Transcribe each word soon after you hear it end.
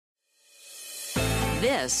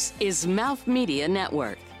This is Mouth Media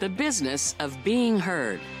Network, the business of being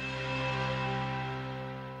heard.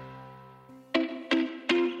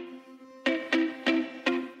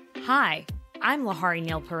 Hi, I'm Lahari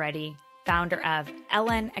Neal Peretti, founder of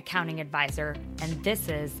LN Accounting Advisor, and this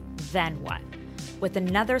is Then What? With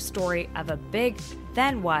another story of a big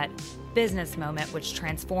then what business moment which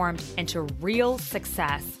transformed into real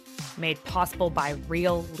success made possible by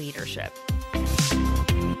real leadership.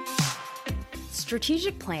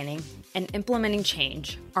 Strategic planning and implementing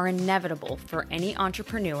change are inevitable for any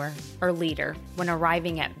entrepreneur or leader when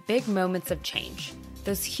arriving at big moments of change,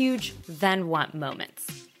 those huge then what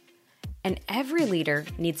moments. And every leader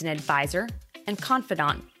needs an advisor and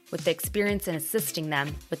confidant with the experience in assisting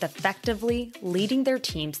them with effectively leading their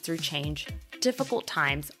teams through change, difficult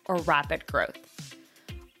times, or rapid growth.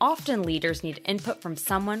 Often leaders need input from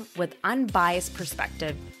someone with unbiased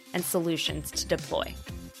perspective and solutions to deploy.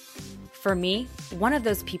 For me, one of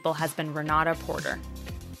those people has been Renata Porter.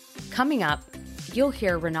 Coming up, you'll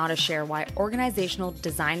hear Renata share why organizational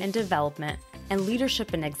design and development and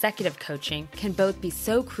leadership and executive coaching can both be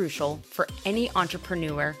so crucial for any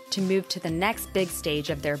entrepreneur to move to the next big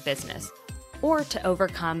stage of their business or to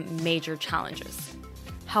overcome major challenges.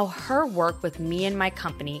 How her work with me and my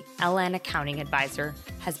company, LN Accounting Advisor,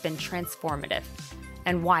 has been transformative,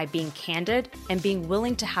 and why being candid and being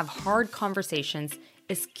willing to have hard conversations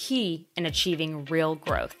is key in achieving real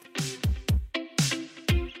growth.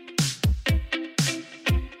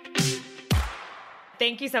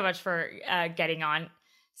 Thank you so much for getting on.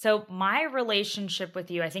 So my relationship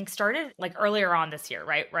with you, I think, started like earlier on this year,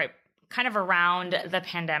 right? Kind of around the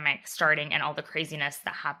pandemic starting and all the craziness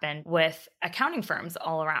that happened with accounting firms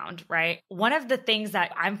all around, right? One of the things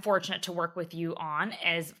that I'm fortunate to work with you on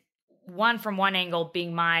is from one angle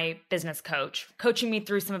being my business coach, coaching me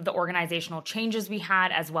through some of the organizational changes we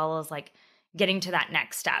had, as well as like getting to that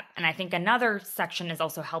next step. And I think another section is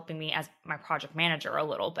also helping me as my project manager a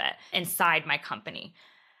little bit inside my company.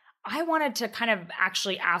 I wanted to kind of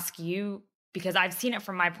actually ask you, because I've seen it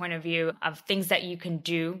from my point of view of things that you can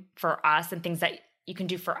do for us and things that you can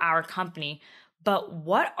do for our company. But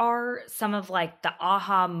what are some of like the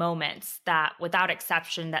aha moments that, without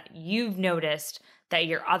exception, that you've noticed that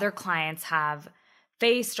your other clients have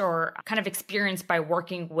faced or kind of experienced by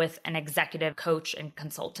working with an executive coach and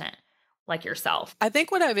consultant like yourself? I think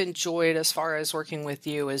what I've enjoyed as far as working with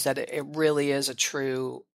you is that it really is a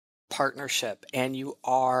true partnership, and you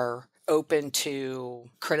are open to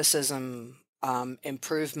criticism,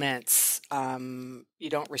 improvements. You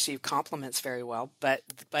don't receive compliments very well, but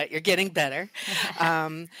you're getting better.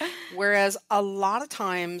 Whereas a lot of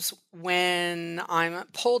times when I'm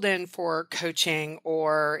pulled in for coaching,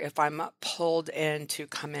 or if I'm pulled in to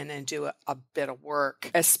come in and do a bit of work,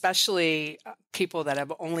 especially people that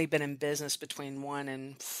have only been in business between 1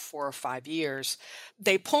 and 4 or 5 years,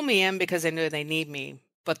 they pull me in because they know they need me,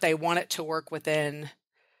 but they want it to work within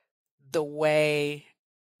the way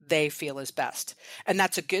they feel is best. And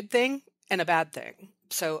that's a good thing and a bad thing.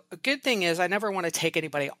 So a good thing is I never want to take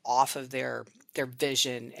anybody off of their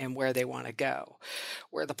vision and where they want to go.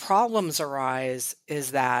 Where the problems arise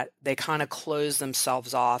is that they kind of close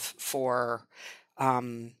themselves off for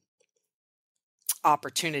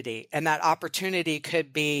opportunity. And that opportunity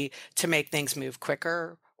could be to make things move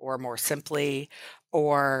quicker or more simply,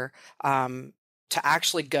 or to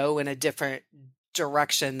actually go in a different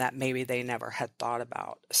direction that maybe they never had thought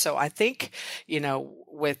about. So I think,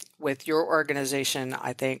 with your organization,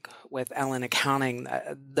 I think with LN Accounting,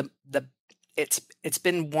 it's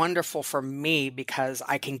been wonderful for me because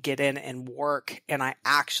I can get in and work, and I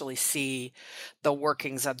actually see the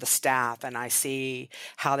workings of the staff, and I see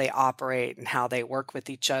how they operate and how they work with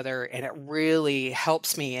each other. And it really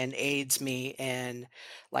helps me and aids me in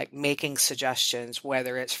like making suggestions,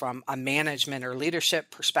 whether it's from a management or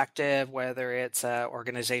leadership perspective, whether it's a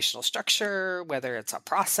organizational structure, whether it's a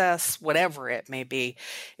process, whatever it may be.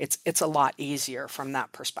 It's a lot easier from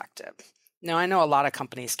that perspective. Now, I know a lot of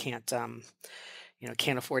companies can't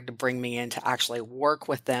afford to bring me in to actually work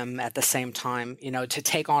with them at the same time, to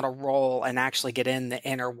take on a role and actually get in the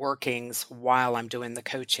inner workings while I'm doing the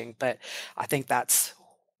coaching. But I think that's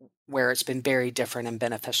where it's been very different and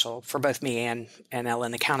beneficial for both me and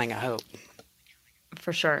LN Accounting, I hope.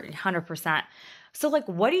 For sure, 100%. So like,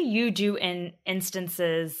 what do you do in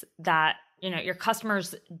instances that, your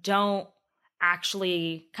customers don't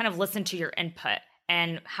actually kind of listen to your input?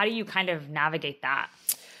 And how do you kind of navigate that?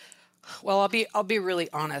 Well, I'll be really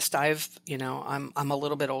honest. I'm a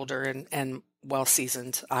little bit older and well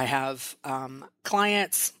seasoned. I have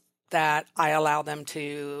clients, that I allow them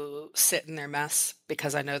to sit in their mess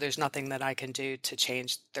because I know there's nothing that I can do to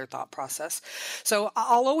change their thought process. So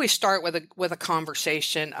I'll always start with a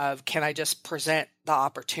conversation of, can I just present the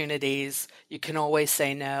opportunities? You can always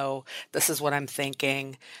say no. This is what I'm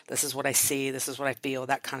thinking. This is what I see. This is what I feel,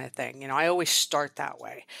 that kind of thing. I always start that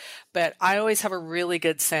way. But I always have a really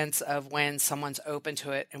good sense of when someone's open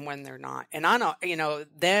to it and when they're not. And I know,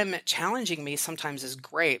 them challenging me sometimes is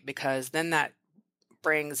great, because then that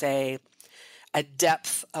brings a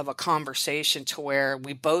depth of a conversation to where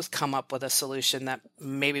we both come up with a solution that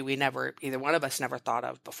maybe either one of us never thought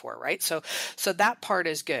of before, right? So that part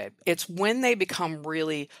is good. It's when they become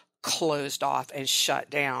really closed off and shut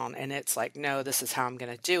down, and it's like, no, this is how I'm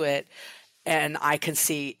going to do it, and I can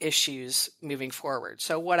see issues moving forward.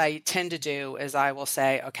 So what I tend to do is I will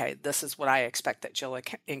say, okay, this is what I expect that you'll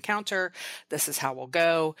encounter. This is how we'll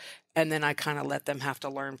go. And then I kind of let them have to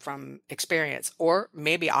learn from experience. Or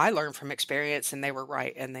maybe I learn from experience and they were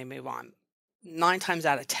right and they move on. 9 times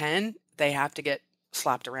out of 10, they have to get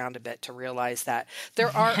slapped around a bit to realize that there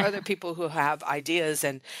are other people who have ideas,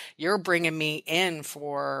 and you're bringing me in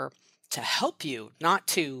to help you, not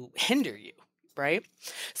to hinder you, right?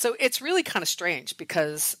 So it's really kind of strange,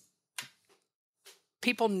 because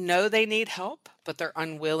people know they need help, but they're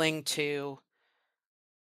unwilling to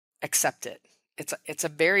accept it. It's a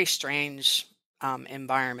very strange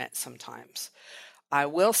environment sometimes. I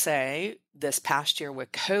will say this past year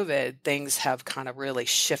with COVID, things have kind of really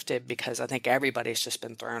shifted, because I think everybody's just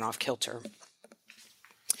been thrown off kilter.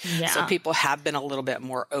 Yeah. So people have been a little bit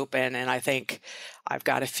more open. And I think I've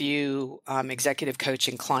got a few executive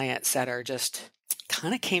coaching clients that are just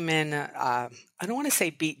kind of came in, I don't want to say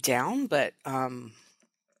beat down, but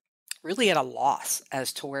really at a loss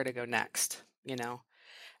as to where to go next,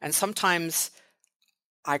 And sometimes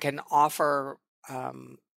I can offer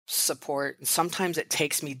support. And sometimes it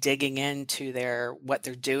takes me digging into what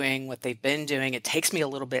they're doing, what they've been doing. It takes me a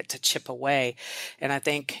little bit to chip away. And I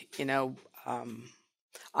think,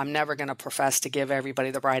 I'm never going to profess to give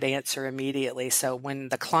everybody the right answer immediately. So when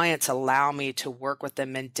the clients allow me to work with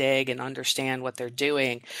them and dig and understand what they're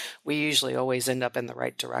doing, we usually always end up in the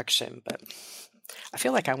right direction. But I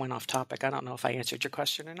feel like I went off topic. I don't know if I answered your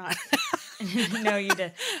question or not. No, you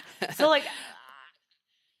did. So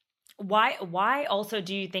why also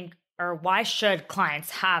do you think, or why should clients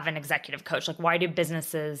have an executive coach? Why do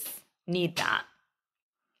businesses need that,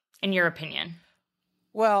 in your opinion?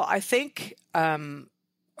 Well, I think,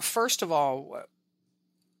 first of all,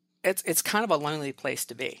 it's kind of a lonely place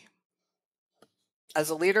to be. As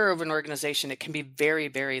a leader of an organization, it can be very,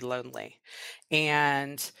 very lonely.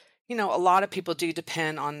 And, a lot of people do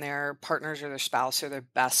depend on their partners or their spouse or their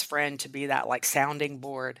best friend to be that sounding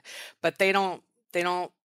board, but they aren't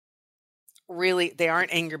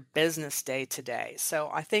in your business day to day. So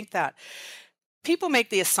I think that people make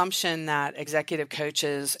the assumption that executive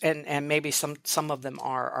coaches, and maybe some of them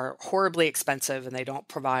are horribly expensive, and they don't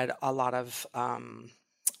provide a lot of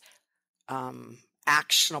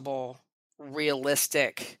actionable,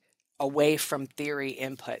 realistic, away from theory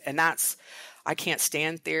input. And I can't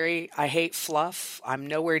stand theory. I hate fluff. I'm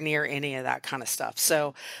nowhere near any of that kind of stuff.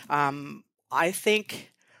 So I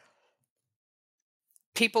think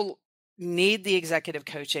people need the executive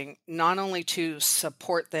coaching, not only to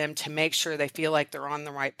support them, to make sure they feel like they're on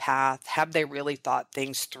the right path. Have they really thought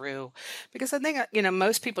things through? Because I think,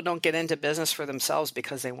 most people don't get into business for themselves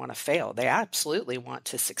because they want to fail. They absolutely want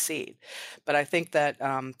to succeed. But I think that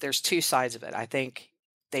there's 2 sides of it. I think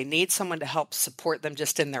they need someone to help support them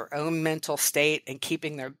just in their own mental state and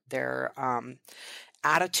keeping their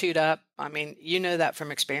attitude up. I mean, that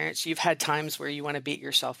from experience. You've had times where you want to beat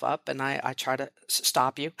yourself up, and I try to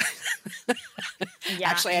stop you. Yeah,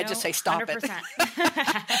 actually, I just say stop 100%.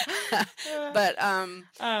 It.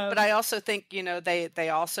 But I also think they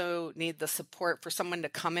also need the support for someone to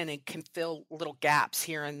come in and can fill little gaps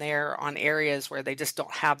here and there on areas where they just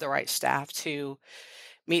don't have the right staff to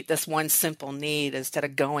meet this one simple need. Instead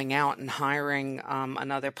of going out and hiring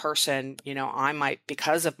another person, I might,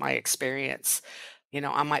 because of my experience,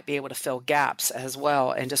 I might be able to fill gaps as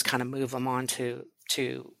well and just kind of move them on to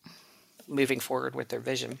moving forward with their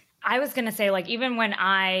vision. I was going to say, even when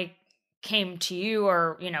I came to you,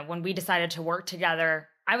 or, when we decided to work together,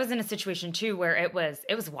 I was in a situation too where it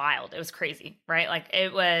was wild. It was crazy, right?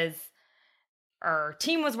 Our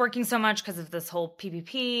team was working so much because of this whole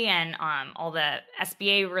PPP and all the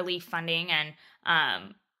SBA relief funding. And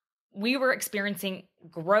we were experiencing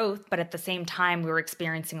growth, but at the same time, we were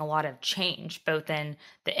experiencing a lot of change, both in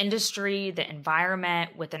the industry, the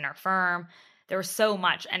environment, within our firm. There was so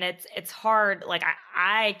much. And it's hard.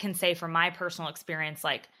 I can say from my personal experience,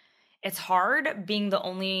 it's hard being the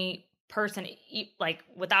only person, like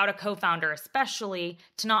without a co-founder, especially,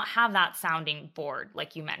 to not have that sounding board,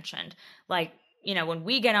 like you mentioned. Like, when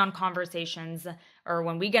we get on conversations or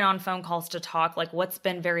when we get on phone calls to talk, like what's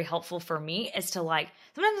been very helpful for me is to like,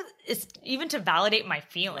 sometimes it's even to validate my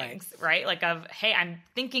feelings, right? Like of, hey, I'm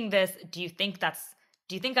thinking this. Do you think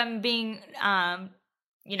I'm being,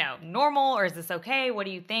 normal, or is this okay? What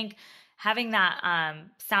do you think? Having that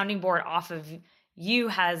sounding board off of you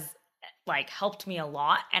has like helped me a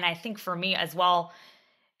lot. And I think for me as well,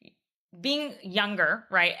 being younger,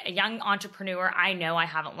 right? A young entrepreneur, I know I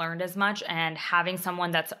haven't learned as much, and having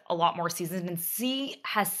someone that's a lot more seasoned and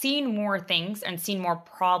has seen more things and seen more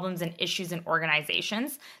problems and issues in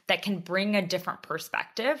organizations that can bring a different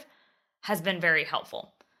perspective has been very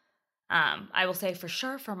helpful. I will say for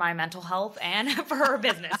sure for my mental health and for our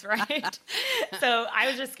business, right? So I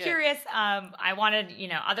was just curious. I wanted,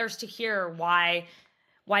 others to hear why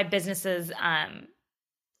businesses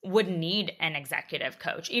would need an executive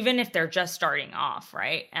coach, even if they're just starting off,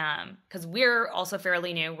 right? Because we're also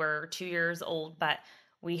fairly new. We're 2 years old, but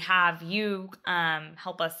we have you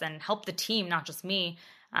help us and help the team, not just me,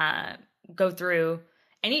 go through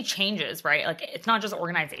any changes, right? Like it's not just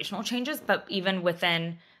organizational changes, but even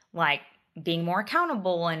within like being more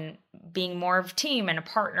accountable and being more of a team and a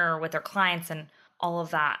partner with their clients and all of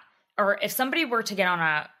that. Or if somebody were to get on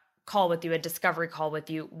a call with you, a discovery call with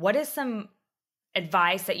you, what is some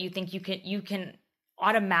advice that you think you can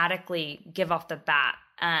automatically give off the bat,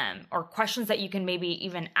 or questions that you can maybe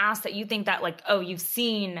even ask that you think that like, oh, you've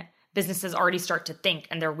seen businesses already start to think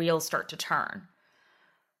and their wheels start to turn?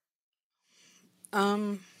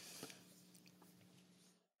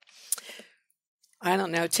 I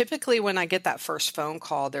don't know. Typically when I get that first phone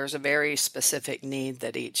call, there's a very specific need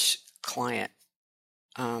that each client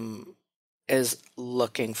is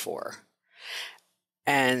looking for.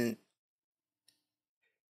 And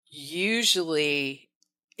usually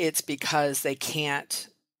it's because they can't,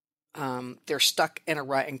 they're stuck in a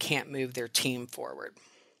rut and can't move their team forward.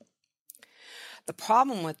 The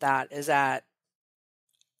problem with that is that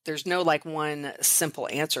there's no like one simple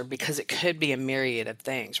answer, because it could be a myriad of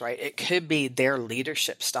things, right? It could be their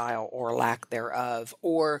leadership style or lack thereof,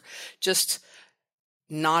 or just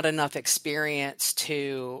not enough experience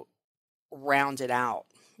to round it out,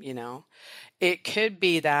 It could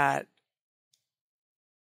be that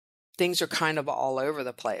things are kind of all over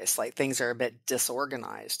the place, like things are a bit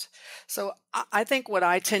disorganized. So I think what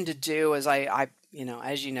I tend to do is I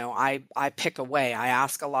pick away. I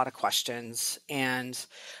ask a lot of questions, and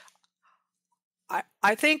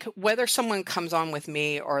I think whether someone comes on with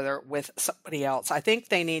me or they're with somebody else, I think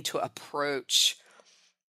they need to approach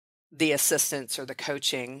the assistance or the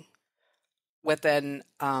coaching with an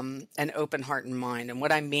open heart and mind. And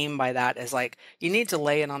what I mean by that is like, you need to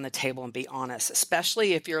lay it on the table and be honest,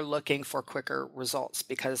 especially if you're looking for quicker results,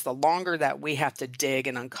 because the longer that we have to dig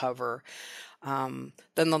and uncover, then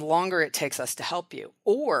the longer it takes us to help you.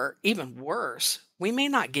 Or even worse, we may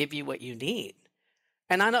not give you what you need.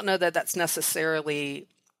 And I don't know that that's necessarily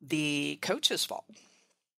the coach's fault,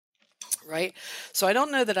 right? So I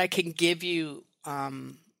don't know that I can give you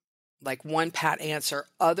like one pat answer,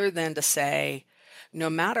 other than to say, no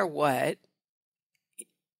matter what,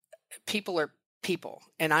 people are people.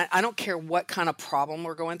 And I don't care what kind of problem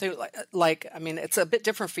we're going through. I mean, it's a bit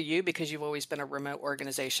different for you because you've always been a remote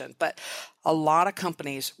organization, but a lot of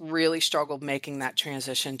companies really struggled making that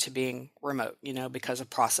transition to being remote, because of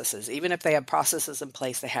processes. Even if they had processes in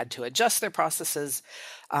place, they had to adjust their processes.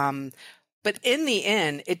 But in the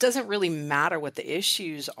end, it doesn't really matter what the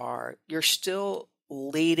issues are. You're still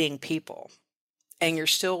leading people, and you're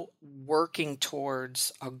still working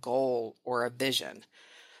towards a goal or a vision.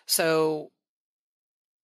 So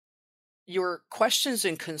your questions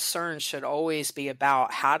and concerns should always be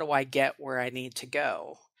about, how do I get where I need to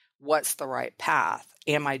go? What's the right path?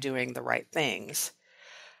 Am I doing the right things?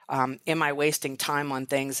 Am I wasting time on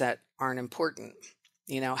things that aren't important?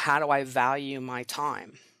 How do I value my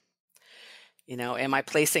time? Am I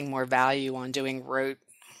placing more value on doing rote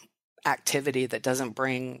activity that doesn't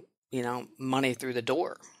bring, money through the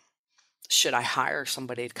door? Should I hire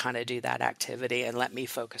somebody to kind of do that activity and let me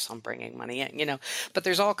focus on bringing money in, but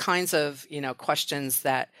there's all kinds of, questions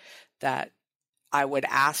that I would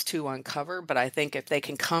ask to uncover. But I think if they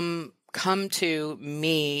can come to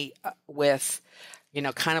me with,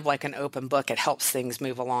 kind of like an open book, it helps things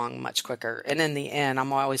move along much quicker. And in the end,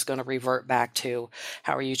 I'm always going to revert back to,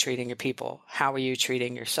 how are you treating your people? How are you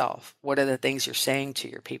treating yourself? What are the things you're saying to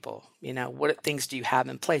your people? What things do you have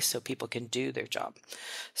in place so people can do their job?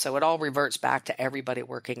 So it all reverts back to everybody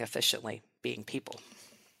working efficiently, being people.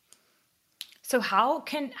 So how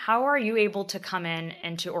are you able to come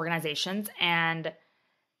into organizations and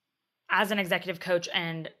as an executive coach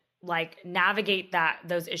and like navigate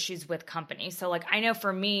those issues with companies? So like, I know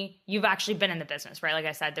for me, you've actually been in the business, right? Like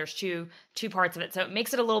I said, there's two parts of it. So it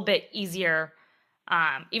makes it a little bit easier,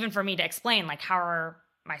 even for me to explain, like, how are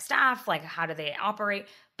my staff, like, how do they operate?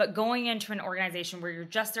 But going into an organization where you're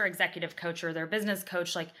just their executive coach or their business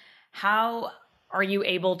coach, like, how are you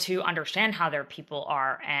able to understand how their people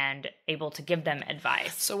are and able to give them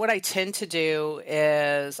advice? So what I tend to do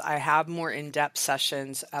is I have more in-depth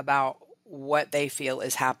sessions about what they feel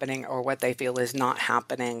is happening or what they feel is not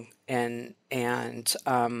happening and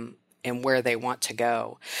where they want to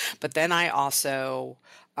go. But then I also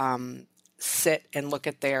sit and look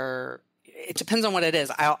at it depends on what it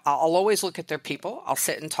is. I'll always look at their people. I'll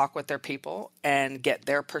sit and talk with their people and get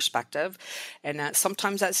their perspective. And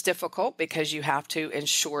sometimes that's difficult because you have to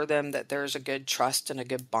ensure them that there's a good trust and a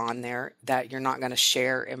good bond there, that you're not going to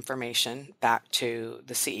share information back to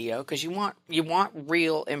the CEO, because you want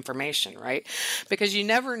real information, right? Because you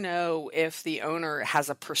never know if the owner has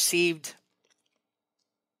a perceived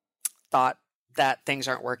thought that things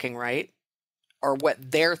aren't working right, or what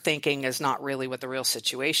they're thinking is not really what the real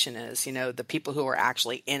situation is. You know, the people who are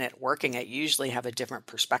actually in it, working it, usually have a different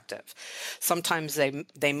perspective. Sometimes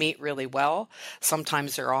they meet really well.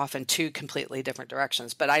 Sometimes they're off in two completely different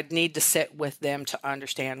directions. But I'd need to sit with them to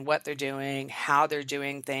understand what they're doing, how they're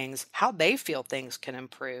doing things, how they feel things can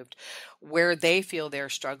improve, where they feel they're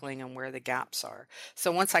struggling and where the gaps are.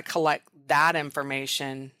 So once I collect that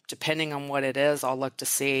information, depending on what it is, I'll look to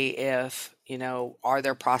see if, are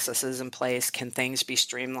there processes in place? Can things be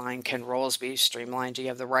streamlined? Can roles be streamlined? Do you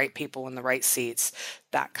have the right people in the right seats?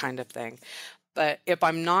 That kind of thing. But if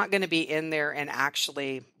I'm not going to be in there and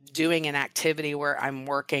actually doing an activity where I'm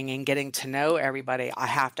working and getting to know everybody, I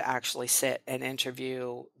have to actually sit and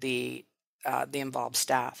interview the involved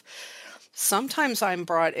staff. Sometimes I'm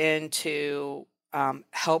brought in to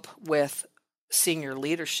help with senior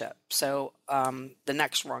leadership, so the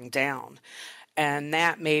next rung down. And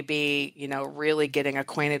that may be, really getting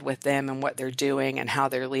acquainted with them and what they're doing and how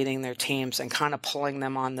they're leading their teams and kind of pulling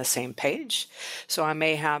them on the same page. So I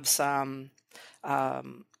may have some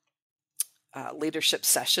leadership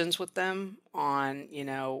sessions with them on,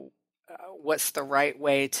 what's the right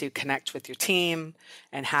way to connect with your team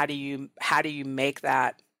and how do you make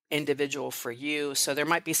that individual for you. So there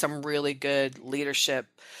might be some really good leadership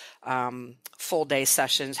full day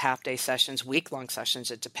sessions, half day sessions, week-long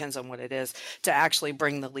sessions. It depends on what it is, to actually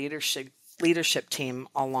bring the leadership team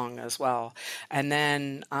along as well. And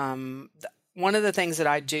then one of the things that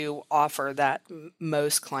I do offer that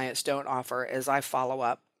most clients don't offer is I follow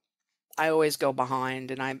up. I always go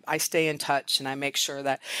behind and I stay in touch and I make sure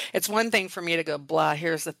that it's one thing for me to go, blah,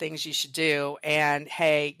 here's the things you should do. And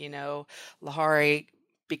hey, Lahari,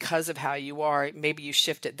 because of how you are, maybe you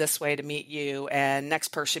shift it this way to meet you, and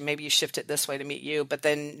next person, maybe you shift it this way to meet you, but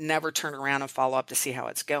then never turn around and follow up to see how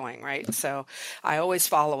it's going, right? So I always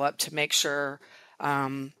follow up to make sure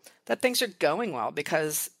that things are going well,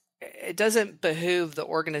 because it doesn't behoove the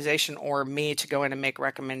organization or me to go in and make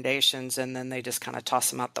recommendations and then they just kind of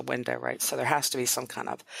toss them out the window, right? So there has to be some kind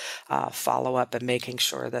of follow-up and making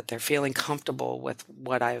sure that they're feeling comfortable with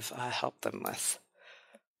what I've helped them with.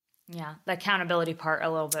 Yeah, the accountability part a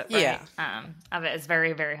little bit, right? Yeah. Of it is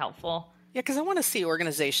very, very helpful. Yeah, because I want to see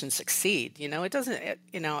organizations succeed. It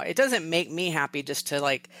doesn't make me happy just to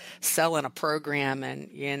like sell in a program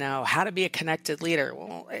and how to be a connected leader.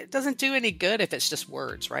 Well, it doesn't do any good if it's just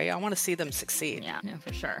words, right? I want to see them succeed. Yeah, no,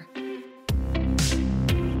 for sure.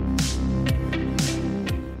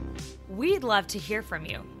 We'd love to hear from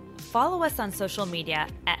you. Follow us on social media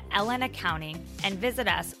at LN Accounting and visit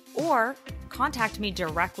us, or contact me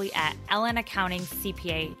directly at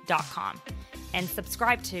lnaccountingcpa.com. And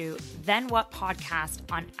subscribe to Then What Podcast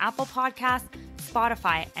on Apple Podcasts,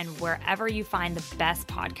 Spotify, and wherever you find the best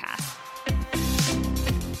podcasts.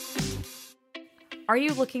 Are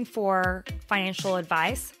you looking for financial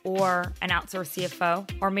advice or an outsourced CFO,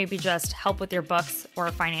 or maybe just help with your books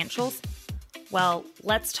or financials? Well,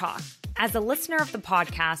 let's talk. As a listener of the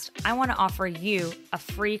podcast, I want to offer you a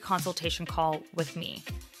free consultation call with me.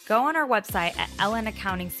 Go on our website at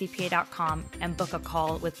lnaccountingcpa.com and book a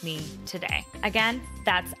call with me today. Again,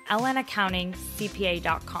 that's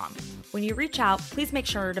lnaccountingcpa.com. When you reach out, please make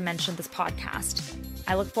sure to mention this podcast.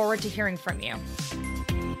 I look forward to hearing from you.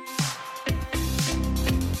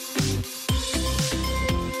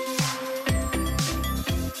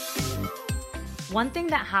 One thing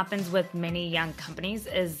that happens with many young companies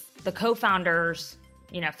is the co-founders,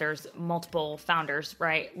 if there's multiple founders,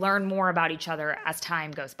 right, learn more about each other as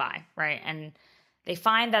time goes by, right? And They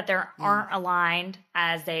find that they aren't aligned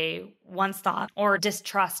as they once thought, or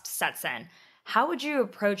distrust sets in. How would you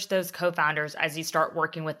approach those co-founders as you start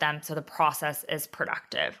working with them so the process is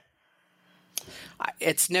productive?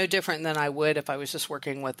 It's no different than I would if I was just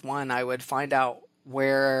working with one. I would find out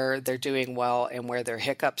where they're doing well and where their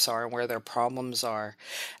hiccups are and where their problems are.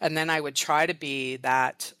 And then I would try to be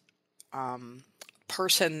that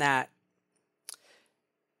person that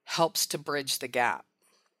helps to bridge the gap.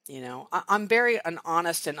 I'm very an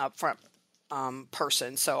honest and upfront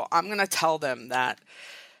person. So I'm going to tell them that,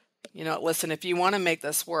 listen, if you want to make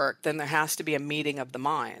this work, then there has to be a meeting of the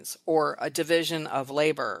minds or a division of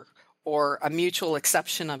labor or a mutual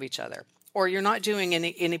acceptance of each other, or you're not doing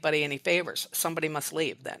anybody any favors. Somebody must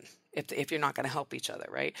leave then if you're not going to help each other,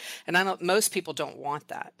 right? And most people don't want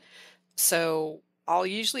that. So I'll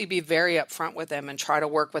usually be very upfront with them and try to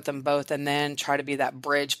work with them both, and then try to be that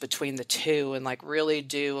bridge between the two and really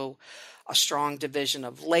do a strong division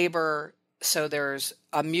of labor. So there's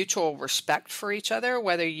a mutual respect for each other,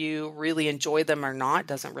 whether you really enjoy them or not,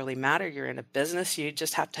 doesn't really matter. You're in a business. You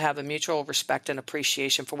just have to have a mutual respect and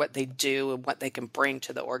appreciation for what they do and what they can bring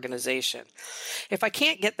to the organization. If I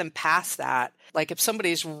can't get them past that, if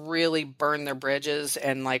somebody's really burned their bridges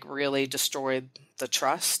and really destroyed the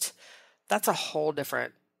trust, that's a whole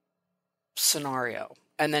different scenario.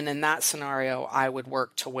 And then in that scenario, I would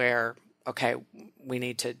work to where, okay, we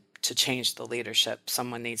need to change the leadership.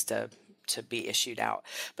 Someone needs to be issued out.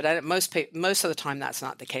 But most of the time, that's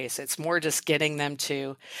not the case. It's more just getting them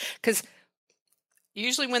to, because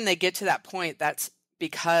usually when they get to that point, that's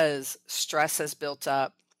because stress has built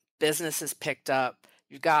up, business has picked up,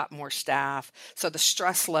 you've got more staff. So the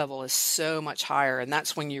stress level is so much higher. And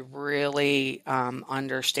that's when you really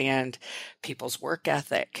understand people's work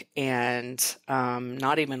ethic, and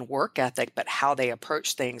not even work ethic, but how they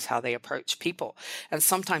approach things, how they approach people. And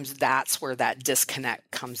sometimes that's where that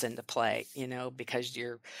disconnect comes into play, because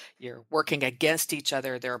you're working against each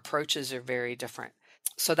other. Their approaches are very different.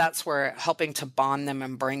 So that's where helping to bond them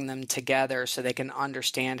and bring them together so they can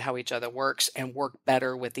understand how each other works and work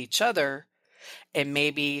better with each other, and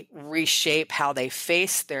maybe reshape how they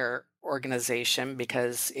face their organization,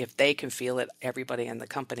 because if they can feel it, everybody in the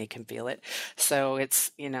company can feel it. So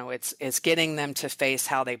it's getting them to face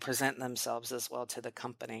how they present themselves as well to the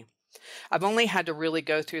company. I've only had to really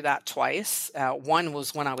go through that twice. One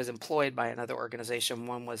was when I was employed by another organization.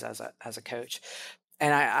 One was as a coach.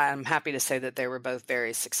 And I'm happy to say that they were both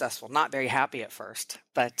very successful. Not very happy at first,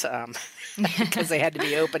 but because they had to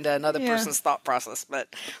be open to another person's thought process. But,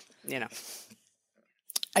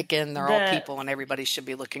 again, they're all people, and everybody should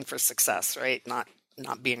be looking for success, right? Not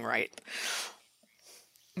being right.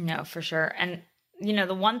 No, for sure. And,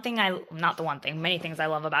 many things I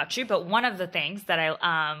love about you, but one of the things that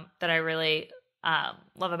I really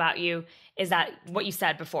love about you is that what you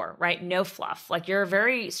said before, right? No fluff. You're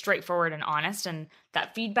very straightforward and honest, and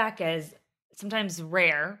that feedback is sometimes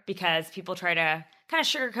rare because people try to kind of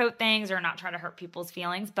sugarcoat things or not try to hurt people's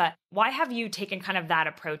feelings. But why have you taken kind of that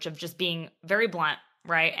approach of just being very blunt,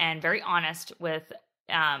 right? And very honest with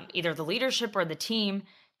either the leadership or the team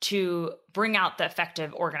to bring out the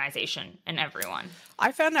effective organization in everyone?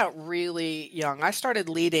 I found out really young. I started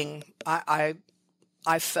leading. I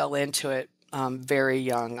fell into it very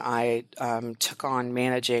young. I took on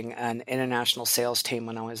managing an international sales team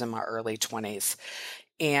when I was in my early 20s.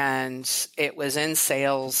 And it was in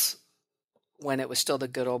sales when it was still the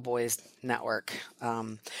Good Old Boys Network.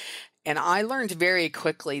 And I learned very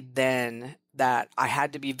quickly then that I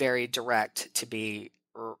had to be very direct to be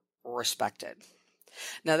respected.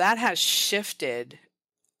 Now that has shifted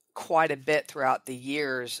quite a bit throughout the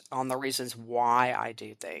years on the reasons why I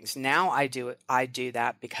do things. Now I do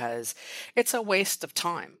that because it's a waste of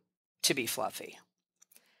time to be fluffy.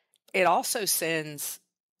 It also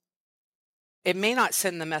it may not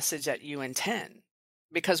send the message that you intend,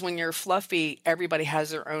 because when you're fluffy, everybody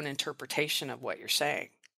has their own interpretation of what you're saying,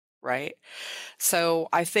 right? So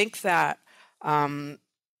I think that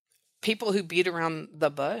people who beat around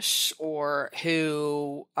the bush, or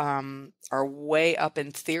who are way up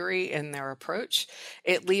in theory in their approach,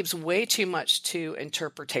 it leaves way too much to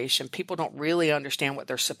interpretation. People don't really understand what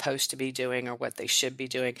they're supposed to be doing or what they should be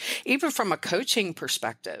doing. Even from a coaching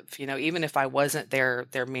perspective, even if I wasn't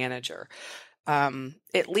their manager,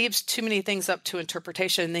 it leaves too many things up to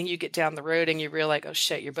interpretation. And then you get down the road and you realize, oh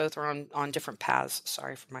shit, you're both on different paths.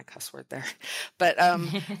 Sorry for my cuss word there. But,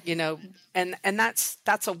 and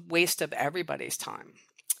that's a waste of everybody's time.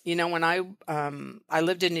 When I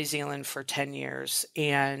lived in New Zealand for 10 years,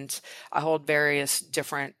 and I hold various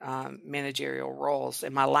different managerial roles.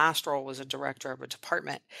 And my last role was a director of a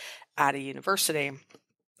department at a university.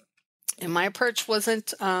 And my approach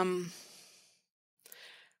wasn't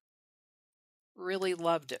really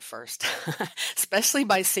loved at first, especially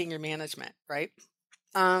by senior management, right?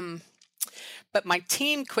 But my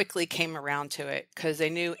team quickly came around to it because they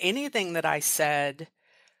knew anything that I said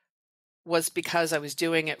was because I was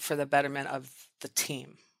doing it for the betterment of the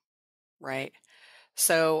team, right?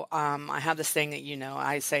 So I have this thing that,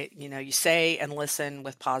 I say, you say and listen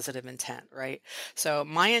with positive intent, right? So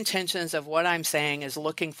my intentions of what I'm saying is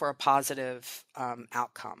looking for a positive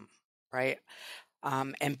outcome, right?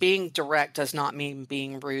 And being direct does not mean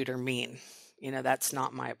being rude or mean. That's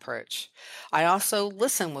not my approach. I also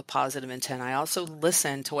listen with positive intent. I also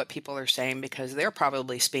listen to what people are saying because they're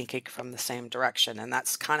probably speaking from the same direction. And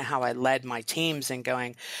that's kind of how I led my teams in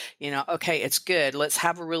going, okay, it's good. Let's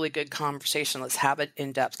have a really good conversation. Let's have an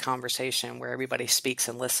in-depth conversation where everybody speaks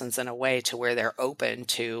and listens in a way to where they're open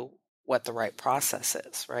to what the right process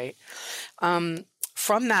is, right?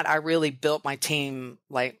 From that, I really built my team,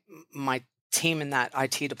 like my team in that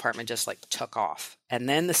IT department just like took off. And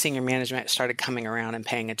then the senior management started coming around and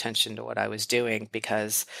paying attention to what I was doing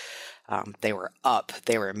because they were up,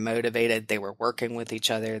 they were motivated, they were working with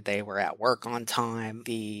each other, they were at work on time.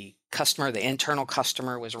 The internal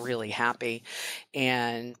customer was really happy.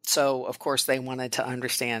 And so, of course, they wanted to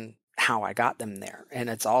understand how I got them there. And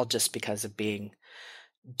it's all just because of being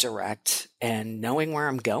direct and knowing where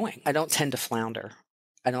I'm going. I don't tend to flounder.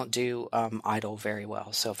 I don't do idle very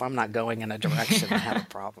well. So if I'm not going in a direction, I have a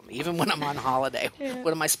problem. Even when I'm on holiday,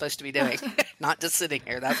 what am I supposed to be doing? Not just sitting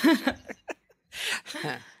here. That's for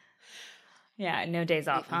sure. Yeah, no days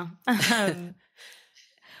off, huh?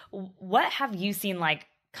 What have you seen, like,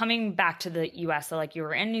 coming back to the US? So, like, you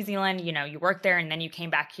were in New Zealand, you worked there, and then you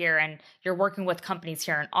came back here, and you're working with companies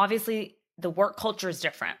here. And obviously, the work culture is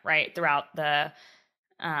different, right, throughout the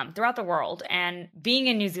world. And being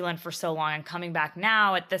in New Zealand for so long and coming back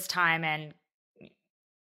now at this time and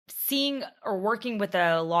seeing or working with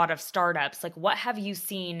a lot of startups, like, what have you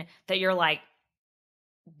seen that you're like,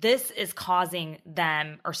 this is causing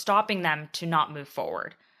them or stopping them to not move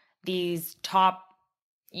forward? These top,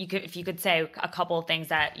 if you could say a couple of things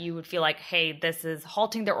that you would feel like, hey, this is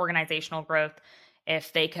halting their organizational growth.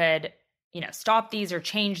 If they could, stop these or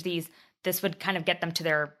change these, this would kind of get them to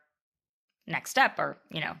their next step, or,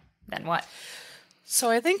 then what? So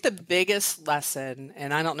I think the biggest lesson,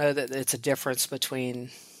 and I don't know that it's a difference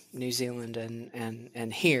between New Zealand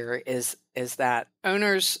and here, is that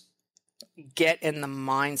owners get in the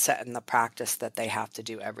mindset and the practice that they have to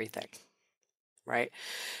do everything, right?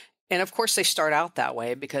 And of course they start out that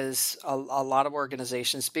way because a lot of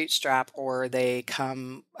organizations bootstrap, or they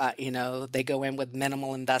come, they go in with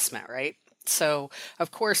minimal investment, right? So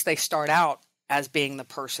of course they start out as being the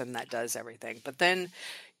person that does everything. But then,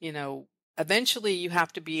 eventually you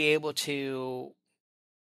have to be able to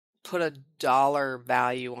put a dollar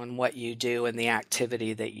value on what you do and the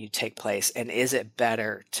activity that you take place. And is it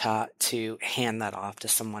better to hand that off to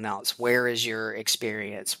someone else? Where is your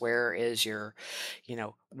experience? Where is your,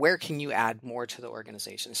 where can you add more to the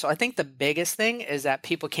organization? So I think the biggest thing is that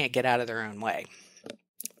people can't get out of their own way.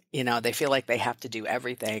 They feel like they have to do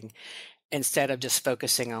everything, instead of just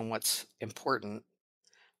focusing on what's important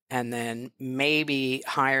and then maybe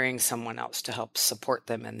hiring someone else to help support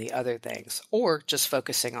them in the other things, or just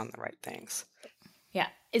focusing on the right things. Yeah.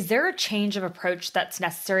 Is there a change of approach that's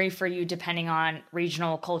necessary for you depending on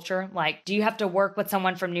regional culture? Like, do you have to work with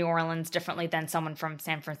someone from New Orleans differently than someone from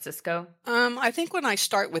San Francisco? I think when I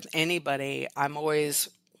start with anybody, I always,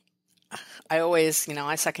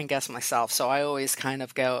 I second guess myself. So I always kind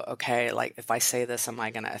of go, okay, like, if I say this, am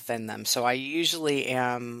I going to offend them? So I usually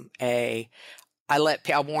I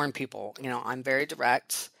warn people, I'm very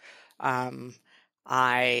direct. When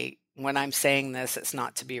I'm saying this, it's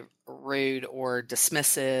not to be rude or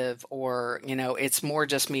dismissive, or, it's more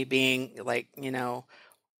just me being like,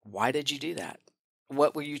 why did you do that?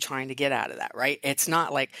 What were you trying to get out of that? Right. It's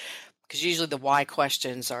not like, because usually the why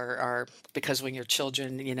questions are because when you're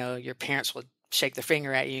children, your parents will shake their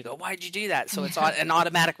finger at you and go, why did you do that? So it's an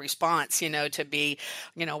automatic response, to be,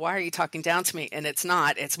 why are you talking down to me? And it's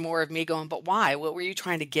not. It's more of me going, but why? What were you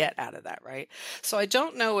trying to get out of that, right? So I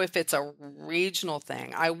don't know if it's a regional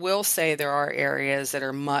thing. I will say there are areas that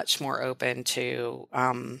are much more open to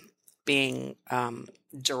being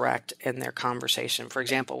direct in their conversation. For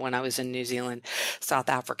example, when I was in New Zealand, South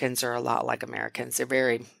Africans are a lot like Americans. They're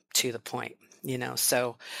very to the point,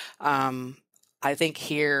 so I think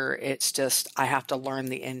here it's just, I have to learn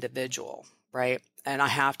the individual, right? And I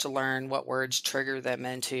have to learn what words trigger them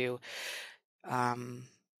into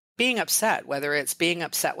being upset, whether it's being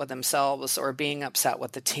upset with themselves or being upset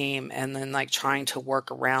with the team, and then like trying to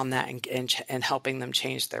work around that and helping them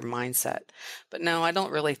change their mindset. But no, I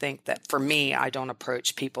don't really think that, for me, I don't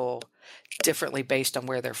approach people differently based on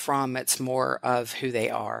where they're from. It's more of who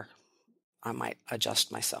they are. I might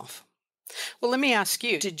adjust myself. Well, let me ask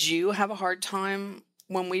you, did you have a hard time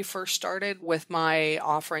when we first started with my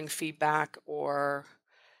offering feedback or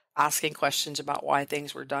asking questions about why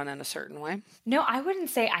things were done in a certain way? No, I wouldn't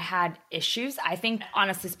say I had issues. I think,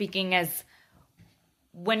 honestly speaking, as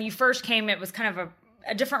when you first came, it was kind of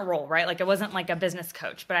a different role, right? Like, it wasn't like a business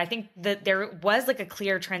coach, but I think that there was like a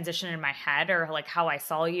clear transition in my head, or like how I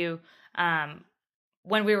saw you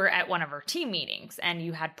when we were at one of our team meetings, and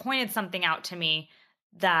you had pointed something out to me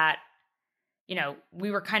that, you know,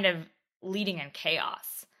 we were kind of leading in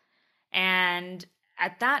chaos. And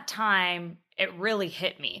at that time, it really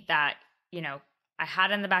hit me that, you know, I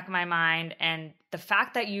had in the back of my mind. And the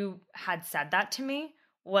fact that you had said that to me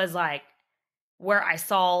was like where I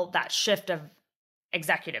saw that shift of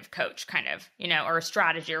executive coach kind of, you know, or a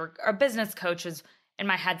strategy or a business coach is in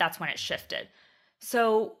my head. That's when it shifted.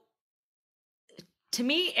 So to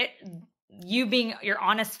me, you being your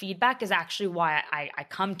honest feedback is actually why I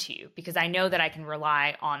come to you, because I know that I can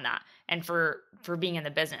rely on that. And for being in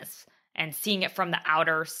the business and seeing it from the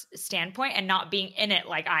outer standpoint and not being in it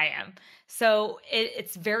like I am. So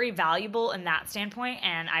it's very valuable in that standpoint.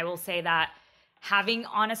 And I will say that having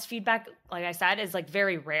honest feedback, like I said, is like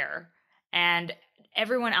very rare. And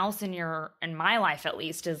everyone else in my life, at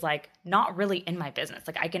least, is like not really in my business.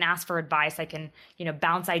 Like, I can ask for advice. I can, you know,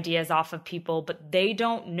 bounce ideas off of people, but they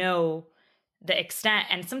don't know the extent.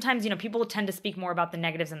 And sometimes, you know, people tend to speak more about the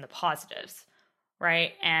negatives and the positives,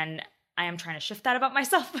 right? And I am trying to shift that about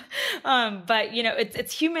myself. But, you know,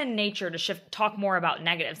 it's human nature to talk more about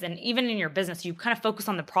negatives. And even in your business, you kind of focus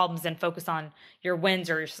on the problems and focus on your wins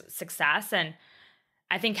or your success. And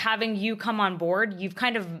I think having you come on board, you've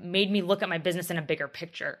kind of made me look at my business in a bigger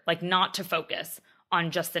picture, like not to focus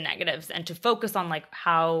on just the negatives and to focus on like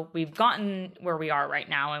how we've gotten where we are right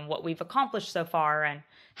now and what we've accomplished so far and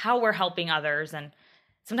how we're helping others. And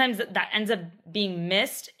sometimes that ends up being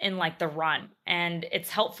missed in like the run. And it's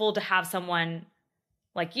helpful to have someone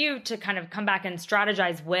like you to kind of come back and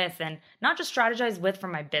strategize with, and not just strategize with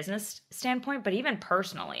from my business standpoint, but even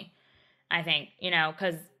personally, I think, you know,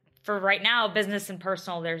 because for right now, business and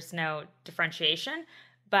personal, there's no differentiation,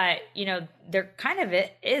 but, you know, there kind of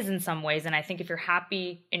it is in some ways. And I think if you're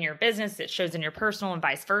happy in your business, it shows in your personal and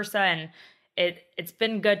vice versa. And it's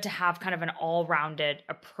been good to have kind of an all-rounded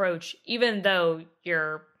approach, even though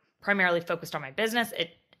you're primarily focused on my business.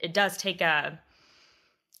 It does take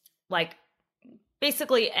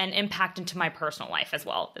basically an impact into my personal life as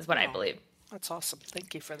well, is what I believe. That's awesome.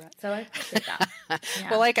 Thank you for that. So I appreciate that.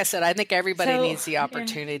 Yeah. Well, like I said, I think everybody needs the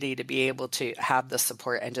opportunity to be able to have the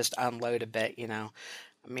support and just unload a bit, you know,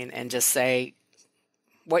 I mean, and just say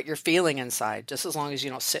what you're feeling inside, just as long as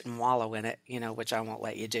you don't sit and wallow in it, you know, which I won't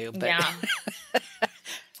let you do. But yeah.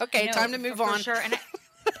 Okay, time to move on. For sure. And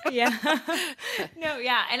yeah. No,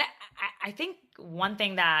 yeah. And I think one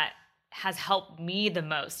thing that has helped me the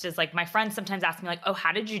most is like my friends sometimes ask me like, oh,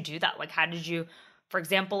 how did you do that? Like, how did you, for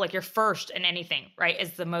example, like your first in anything, right,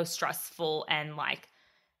 is the most stressful and like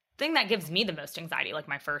thing that gives me the most anxiety, like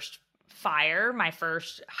my first fire, my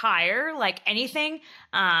first hire, like anything,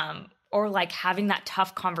 or like having that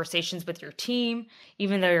tough conversations with your team,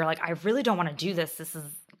 even though you're like, I really don't want to do this. This is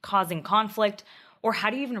causing conflict. Or how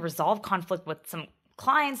do you even resolve conflict with some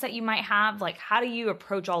clients that you might have? Like, how do you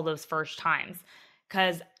approach all those first times?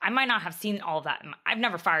 Because I might not have seen all of that. I've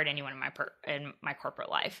never fired anyone in my corporate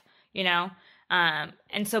life, you know?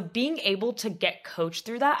 And so being able to get coached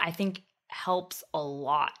through that, I think helps a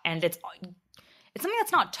lot. And it's something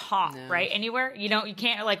that's not taught, right? Anywhere. You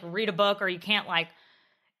can't like read a book, or you can't like,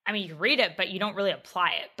 I mean, you read it, but you don't really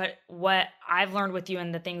apply it. But what I've learned with you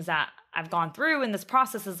and the things that I've gone through in this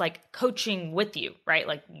process is like coaching with you, right?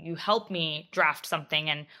 Like you help me draft something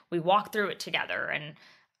and we walk through it together. And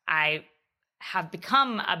I have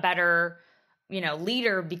become a better, you know,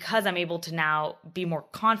 leader because I'm able to now be more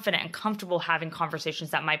confident and comfortable having conversations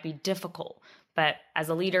that might be difficult. But as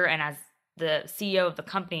a leader and as the CEO of the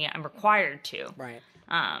company, I'm required to. Right.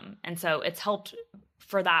 And so it's helped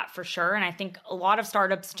for that for sure. And I think a lot of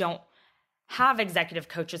startups don't have executive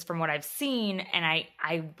coaches from what I've seen. And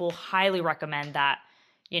I will highly recommend that,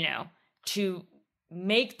 you know, to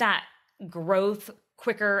make that growth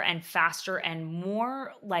quicker and faster and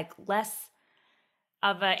more like less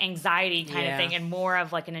of an anxiety kind of thing and more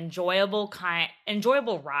of like an enjoyable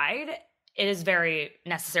ride. It is very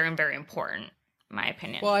necessary and very important. in my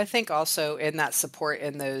opinion. Well, I think also in that support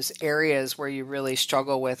in those areas where you really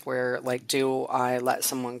struggle with where, like, do I let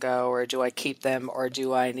someone go or do I keep them or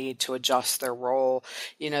do I need to adjust their role?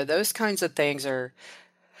 Those kinds of things are,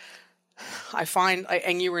 I find,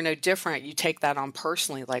 and you were no different. You take that on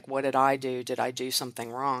personally, like, what did I do? Did I do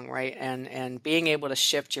something wrong? Right. And being able to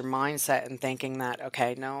shift your mindset and thinking that,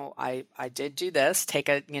 okay, no, I did do this, take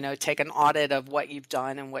an audit of what you've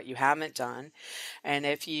done and what you haven't done. And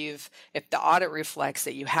if the audit reflects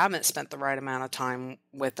that you haven't spent the right amount of time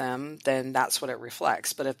with them, then that's what it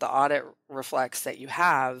reflects. But if the audit reflects that you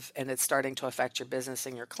have, and it's starting to affect your business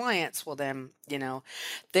and your clients, well, then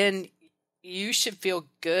you should feel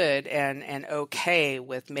good and okay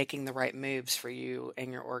with making the right moves for you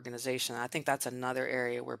and your organization. I think that's another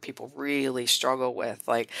area where people really struggle with,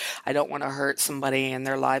 like, I don't want to hurt somebody and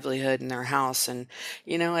their livelihood and their house. And,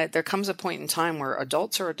 there comes a point in time where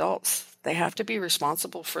adults are adults. They have to be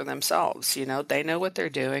responsible for themselves. They know what they're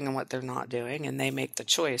doing and what they're not doing, and they make the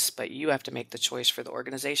choice, but you have to make the choice for the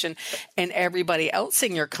organization and everybody else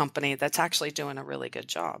in your company that's actually doing a really good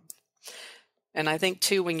job. And I think,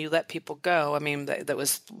 too, when you let people go, I mean, that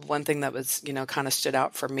was one thing that was, kind of stood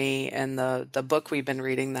out for me in the book we've been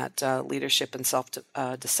reading, that Leadership and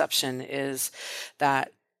Self-Deception, is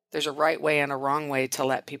that there's a right way and a wrong way to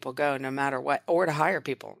let people go, no matter what, or to hire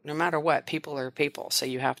people, no matter what. People are people. So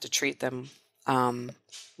you have to treat them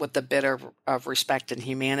with a bit of respect and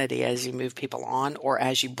humanity as you move people on or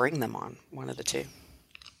as you bring them on, one of the two.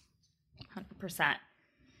 100%.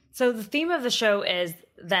 So the theme of the show is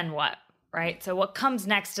then what? Right? So what comes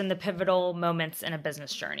next in the pivotal moments in a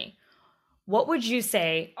business journey? What would you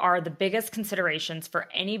say are the biggest considerations for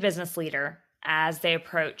any business leader as they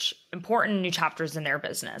approach important new chapters in their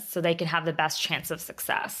business so they can have the best chance of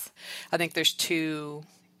success? I think there's two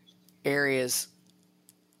areas,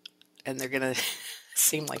 and they're going to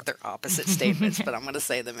seem like they're opposite statements, but I'm going to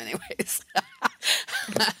say them anyways.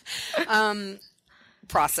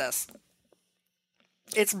 Process.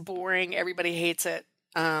 It's boring. Everybody hates it.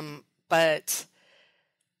 But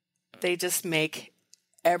they just make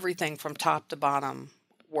everything from top to bottom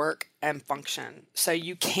work and function. So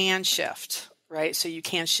you can shift, right? So you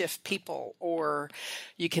can shift people, or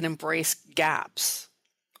you can embrace gaps,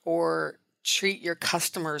 or treat your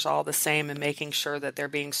customers all the same and making sure that they're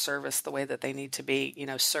being serviced the way that they need to be,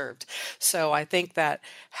 served. So I think that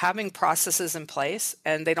having processes in place,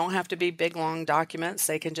 and they don't have to be big, long documents.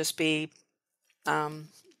 They can just be,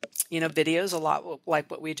 videos, a lot like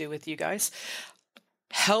what we do with you guys,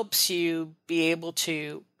 helps you be able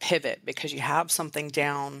to pivot because you have something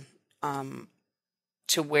down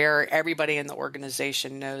to where everybody in the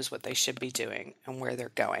organization knows what they should be doing and where they're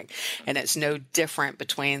going. And it's no different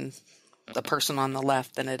between the person on the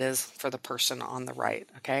left than it is for the person on the right,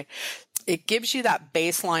 okay? It gives you that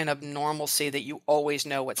baseline of normalcy that you always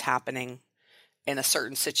know what's happening in a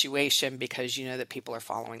certain situation because you know that people are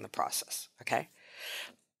following the process, okay?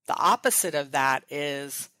 The opposite of that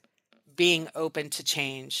is being open to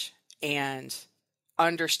change and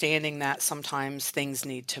understanding that sometimes things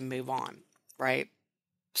need to move on, right?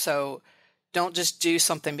 So don't just do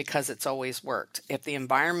something because it's always worked. If the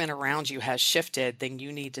environment around you has shifted, then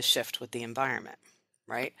you need to shift with the environment,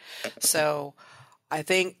 right? So I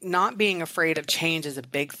think not being afraid of change is a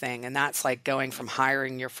big thing. And that's like going from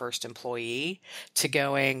hiring your first employee to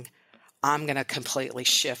going, I'm going to completely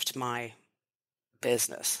shift my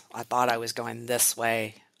business. I thought I was going this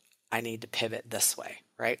way. I need to pivot this way,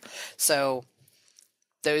 right? So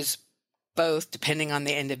those both, depending on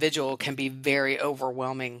the individual, can be very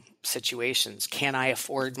overwhelming situations. Can I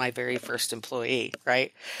afford my very first employee,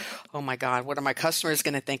 right? Oh my God, what are my customers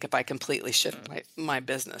going to think if I completely shift my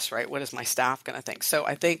business, right? What is my staff going to think? So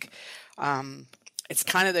I think it's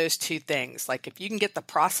kind of those two things. Like if you can get the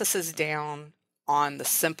processes down on the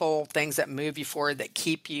simple things that move you forward, that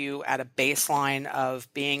keep you at a baseline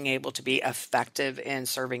of being able to be effective in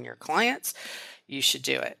serving your clients, you should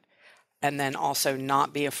do it. And then also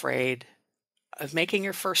not be afraid of making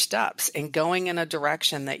your first steps and going in a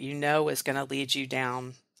direction that you know is going to lead you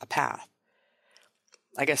down a path.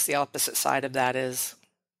 I guess the opposite side of that is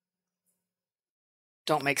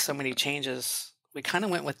don't make so many changes. We kind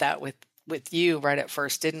of went with that with you right at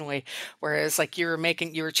first, didn't we? Whereas like you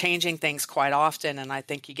were changing things quite often, and I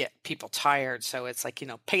think you get people tired. So it's like,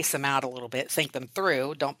 pace them out a little bit, think them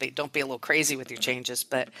through. Don't be a little crazy with your changes,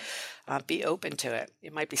 but be open to it.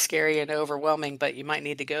 It might be scary and overwhelming, but you might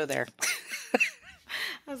need to go there.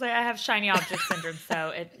 I was like, I have shiny object syndrome,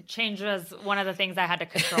 so change was one of the things I had to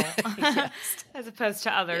control Yes. as opposed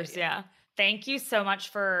to others. Yeah. Thank you so much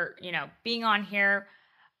for, being on here.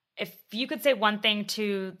 If you could say one thing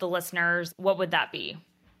to the listeners, what would that be?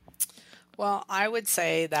 Well, I would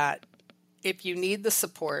say that if you need the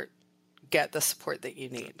support, get the support that you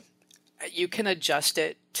need. You can adjust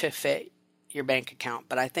it to fit your bank account,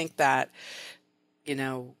 but I think that,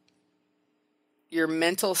 your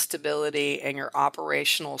mental stability and your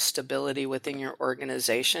operational stability within your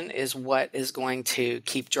organization is what is going to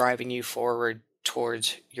keep driving you forward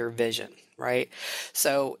towards your vision, right?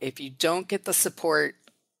 So if you don't get the support,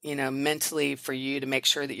 mentally for you to make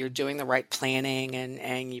sure that you're doing the right planning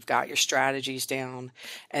and you've got your strategies down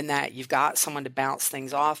and that you've got someone to bounce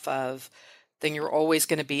things off of, then you're always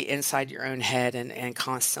going to be inside your own head and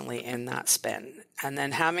constantly in that spin. And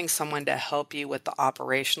then having someone to help you with the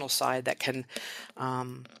operational side that can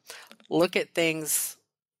look at things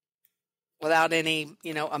without any,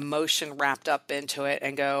 emotion wrapped up into it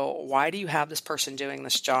and go, why do you have this person doing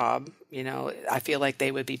this job? I feel like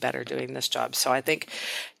they would be better doing this job. So I think,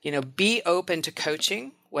 be open to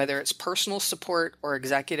coaching, whether it's personal support or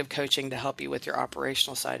executive coaching to help you with your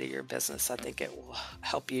operational side of your business. I think it will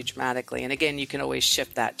help you dramatically. And again, you can always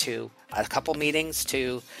shift that to a couple meetings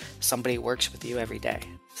to somebody who works with you every day.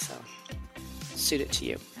 So suit it to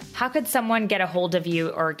you. How could someone get a hold of you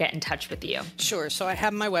or get in touch with you? Sure. So I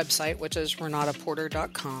have my website, which is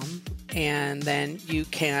renataporter.com. And then you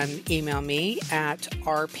can email me at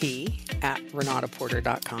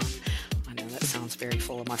rp@renataporter.com. I know that sounds very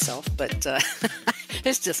full of myself, but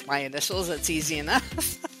it's just my initials. It's easy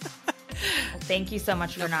enough. Well, thank you so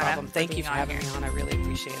much, No Renata. problem. Thank you for having me on. I really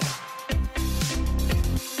appreciate it.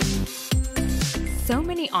 So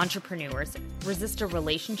many entrepreneurs resist a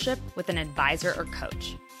relationship with an advisor or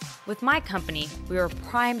coach. With my company, we were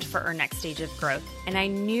primed for our next stage of growth, and I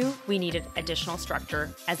knew we needed additional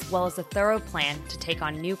structure as well as a thorough plan to take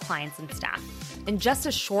on new clients and staff. In just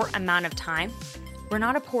a short amount of time,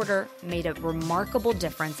 Renata Porter made a remarkable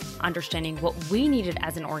difference understanding what we needed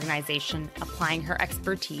as an organization, applying her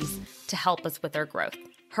expertise to help us with our growth.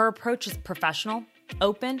 Her approach is professional,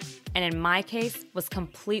 open, and in my case, was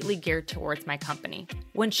completely geared towards my company.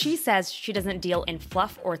 When she says she doesn't deal in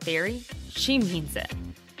fluff or theory, she means it.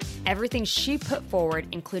 Everything she put forward,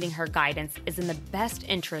 including her guidance, is in the best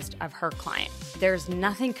interest of her client. There's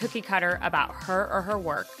nothing cookie cutter about her or her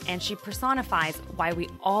work, and she personifies why we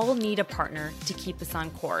all need a partner to keep us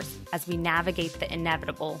on course as we navigate the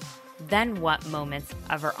inevitable then what moments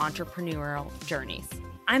of our entrepreneurial journeys.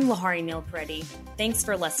 I'm Lahari Neil Peretti. Thanks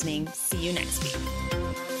for listening. See you next week.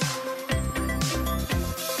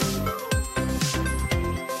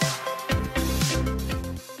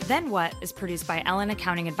 Then What is produced by Ellen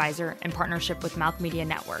Accounting Advisor in partnership with Mouth Media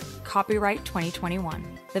Network. Copyright 2021.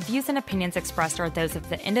 The views and opinions expressed are those of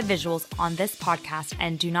the individuals on this podcast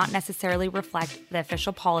and do not necessarily reflect the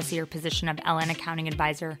official policy or position of Ellen Accounting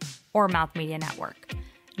Advisor or Mouth Media Network.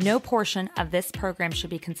 No portion of this program should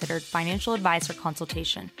be considered financial advice or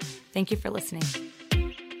consultation. Thank you for listening.